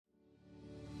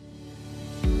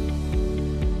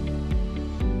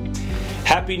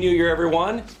Happy New Year,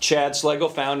 everyone. Chad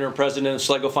Slagle, founder and president of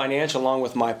Slagle Financial, along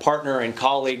with my partner and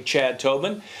colleague, Chad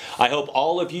Tobin. I hope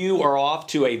all of you are off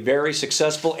to a very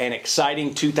successful and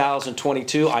exciting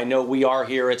 2022. I know we are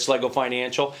here at Slagle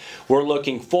Financial. We're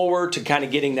looking forward to kind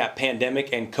of getting that pandemic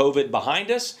and COVID behind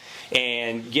us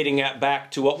and getting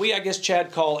back to what we, I guess,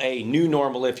 Chad, call a new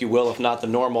normal, if you will, if not the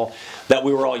normal that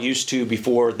we were all used to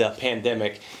before the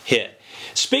pandemic hit.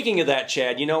 Speaking of that,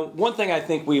 Chad, you know, one thing I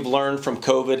think we've learned from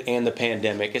COVID and the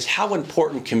pandemic is how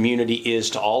important community is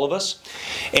to all of us.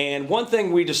 And one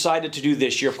thing we decided to do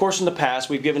this year, of course in the past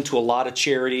we've given to a lot of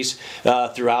charities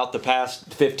throughout the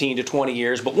past 15 to 20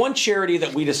 years, but one charity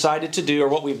that we decided to do, or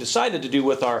what we've decided to do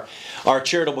with our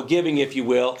charitable giving, if you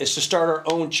will, is to start our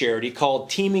own charity called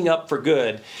Teaming Up for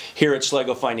Good here at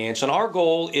Slagle Financial. And our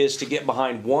goal is to get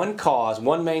behind one cause,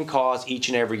 one main cause each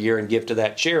and every year and give to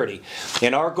that charity.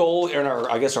 And our goal, and our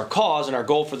cause and our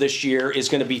goal for this year is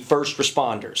going to be first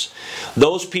responders.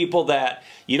 Those people that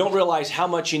you don't realize how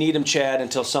much you need them, Chad,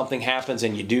 until something happens,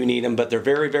 and you do need them, but they're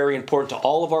very, very important to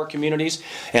all of our communities,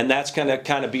 and that's going to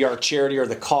kind of be our charity, or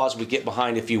the cause we get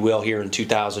behind, if you will, here in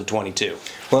 2022.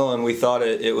 Well, and we thought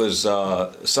it was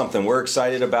something we're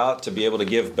excited about, to be able to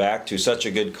give back to such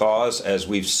a good cause, as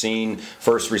we've seen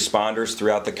first responders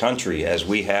throughout the country, as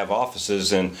we have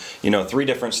offices in 3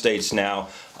 different states now.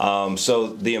 So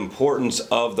the importance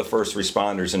of the first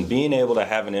responders and being able to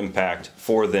have an impact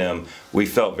for them, we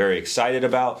felt very excited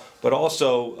about, but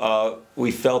also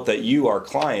we felt that you, our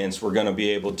clients, were going to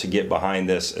be able to get behind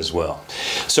this as well.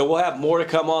 So we'll have more to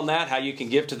come on that, how you can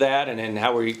give to that, and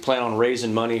how we plan on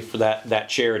raising money for that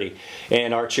charity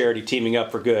and our charity Teaming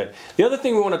Up for Good. The other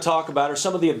thing we want to talk about are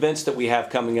some of the events that we have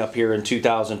coming up here in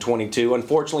 2022.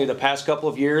 Unfortunately, the past couple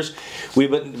of years,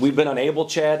 we've been unable,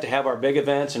 Chad, to have our big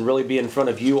events and really be in front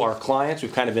of you, our clients.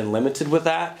 We've kind of been limited with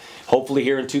that. Hopefully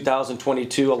here in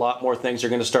 2022, a lot more things are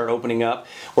going to start opening up.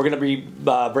 We're going to be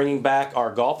bringing back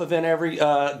our golf event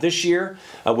this year,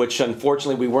 which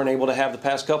unfortunately we weren't able to have the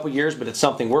past couple of years, but it's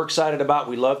something we're excited about.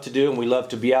 We love to do, and we love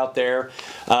to be out there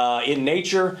in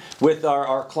nature with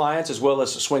our clients, as well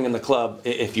as swinging the club,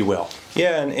 if you will.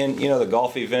 Yeah, and the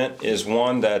golf event is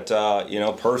one that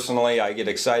personally I get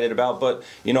excited about, but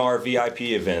our VIP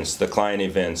events, the client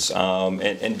events,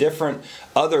 and different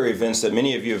other events that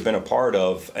many of you have been a part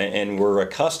of and were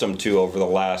accustomed to over the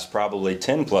last probably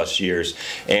 10 plus years,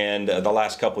 and the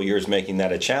last couple years making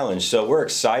that a challenge. So we're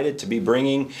excited to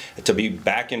be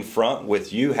back in front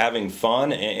with you, having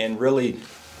fun and really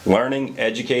learning,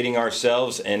 educating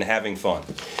ourselves, and having fun.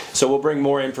 So we'll bring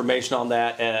more information on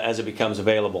that as it becomes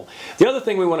available. The other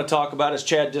thing we want to talk about, as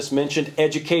Chad just mentioned,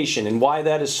 education, and why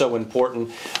that is so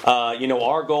important.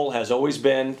 Our goal has always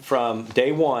been, from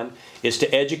day one, is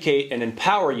to educate and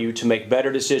empower you to make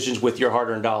better decisions with your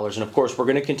hard-earned dollars. And of course, we're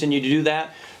going to continue to do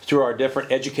that through our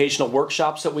different educational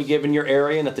workshops that we give in your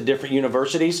area and at the different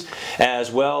universities,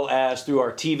 as well as through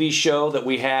our TV show that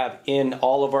we have in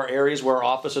all of our areas where our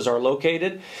offices are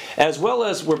located, as well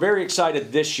as we're very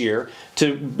excited this year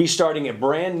to be starting a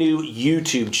brand new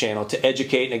YouTube channel to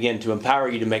educate and, again, to empower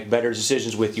you to make better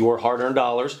decisions with your hard-earned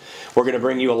dollars. We're going to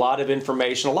bring you a lot of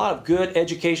information, a lot of good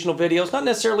educational videos, not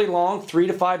necessarily long, 3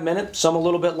 to 5 minutes, some a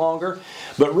little bit longer,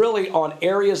 but really on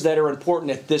areas that are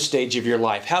important at this stage of your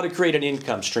life. How to create an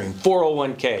income stream,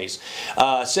 401ks,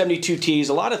 72Ts,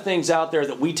 a lot of things out there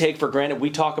that we take for granted. We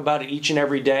talk about it each and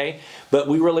every day, but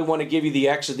we really want to give you the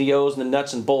X's, the O's, and the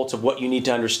nuts and bolts of what you need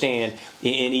to understand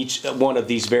in each one of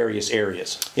these various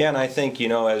areas. Yeah, and I think,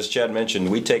 as Chad mentioned,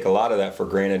 we take a lot of that for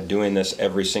granted doing this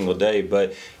every single day,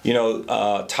 but,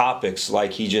 topics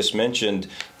like he just mentioned,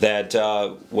 that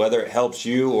whether it helps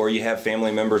you or you have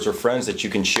family members or friends that you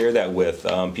can share that with,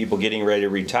 people getting ready to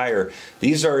retire,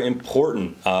 these are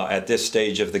important at this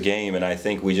stage of the game, and I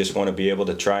think we just want to be able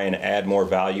to try and add more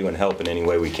value and help in any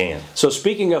way we can. So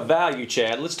speaking of value,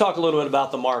 Chad, let's talk a little bit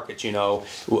about the markets. At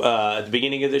the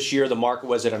beginning of this year, the market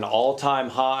was at an all-time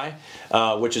high,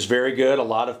 which is very good. A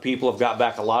lot of people have got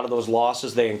back a lot of those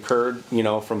losses they incurred,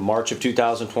 from March of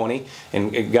 2020,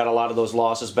 and got a lot of those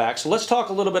losses back. So let's talk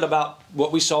a little bit about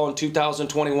what we saw in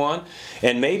 2021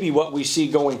 and maybe what we see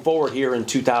going forward here in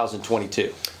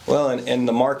 2022. Well, and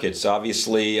the markets,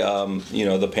 obviously,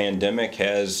 the pandemic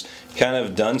has kind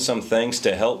of done some things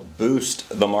to help boost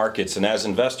the markets. And as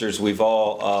investors, we've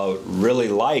all really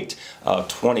liked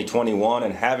 2021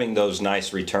 and having those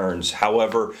nice returns.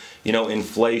 However,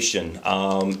 inflation,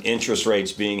 interest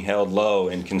rates being held low,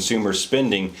 and consumer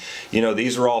spending,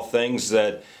 these are all things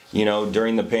that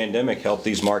during the pandemic helped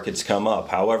these markets come up.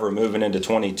 However, moving into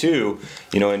 22,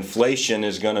 inflation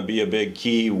is going to be a big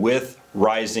key with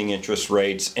rising interest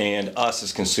rates and us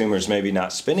as consumers maybe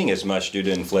not spending as much due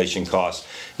to inflation costs,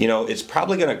 you know, it's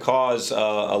probably going to cause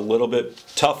a little bit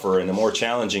tougher and a more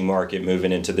challenging market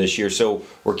moving into this year. So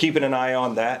we're keeping an eye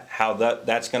on that, how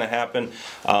that's going to happen.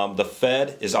 The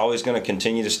Fed is always going to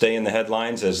continue to stay in the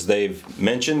headlines. As they've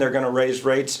mentioned, they're going to raise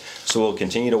rates. So we'll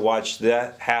continue to watch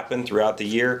that happen throughout the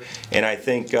year. And I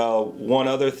think one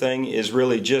other thing is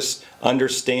really just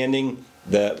understanding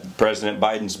that President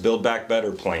Biden's Build Back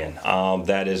Better plan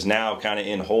that is now kind of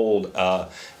in hold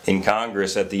in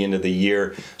Congress at the end of the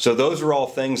year. So those are all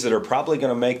things that are probably going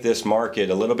to make this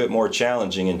market a little bit more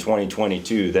challenging in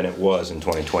 2022 than it was in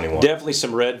 2021. Definitely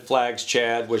some red flags,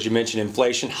 Chad. As you mentioned,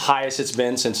 inflation, highest it's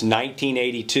been since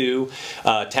 1982.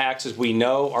 Taxes, we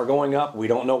know, are going up. We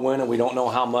don't know when and we don't know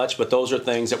how much, but those are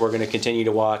things that we're going to continue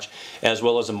to watch, as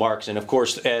well as the markets. And of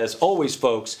course, as always,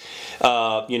 folks,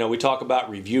 you know, we talk about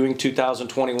reviewing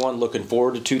 2021, looking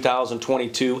forward to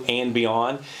 2022 and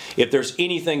beyond. If there's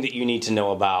anything that you need to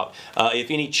know about,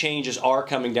 if any changes are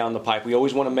coming down the pipe, we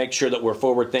always want to make sure that we're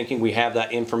forward thinking. We have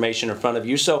that information in front of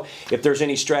you. So if there's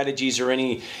any strategies or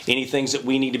any things that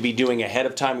we need to be doing ahead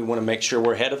of time, we want to make sure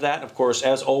we're ahead of that. Of course,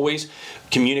 as always,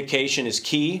 communication is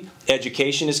key,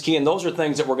 education is key, and those are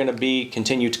things that we're going to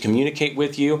continue to communicate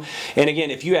with you. And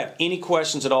again, if you have any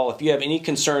questions at all, if you have any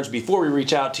concerns before we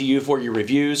reach out to you for your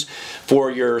reviews, for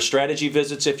your strategy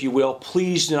visits, if you will,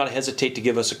 please do not hesitate to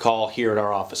give us a call here at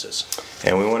our offices.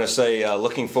 And we want to say,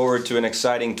 looking forward to an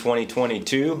exciting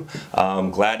 2022.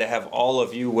 Glad to have all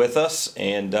of you with us,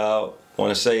 and want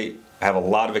to say have a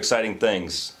lot of exciting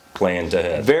things planned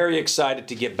ahead. Very excited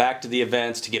to get back to the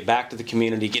events, to get back to the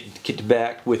community, get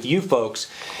back with you folks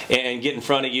and get in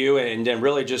front of you and then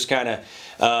really just kind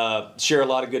of share a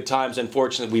lot of good times.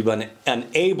 Unfortunately, we've been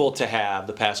unable to have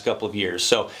the past couple of years.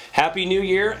 So happy New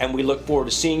Year, and we look forward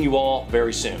to seeing you all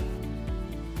very soon.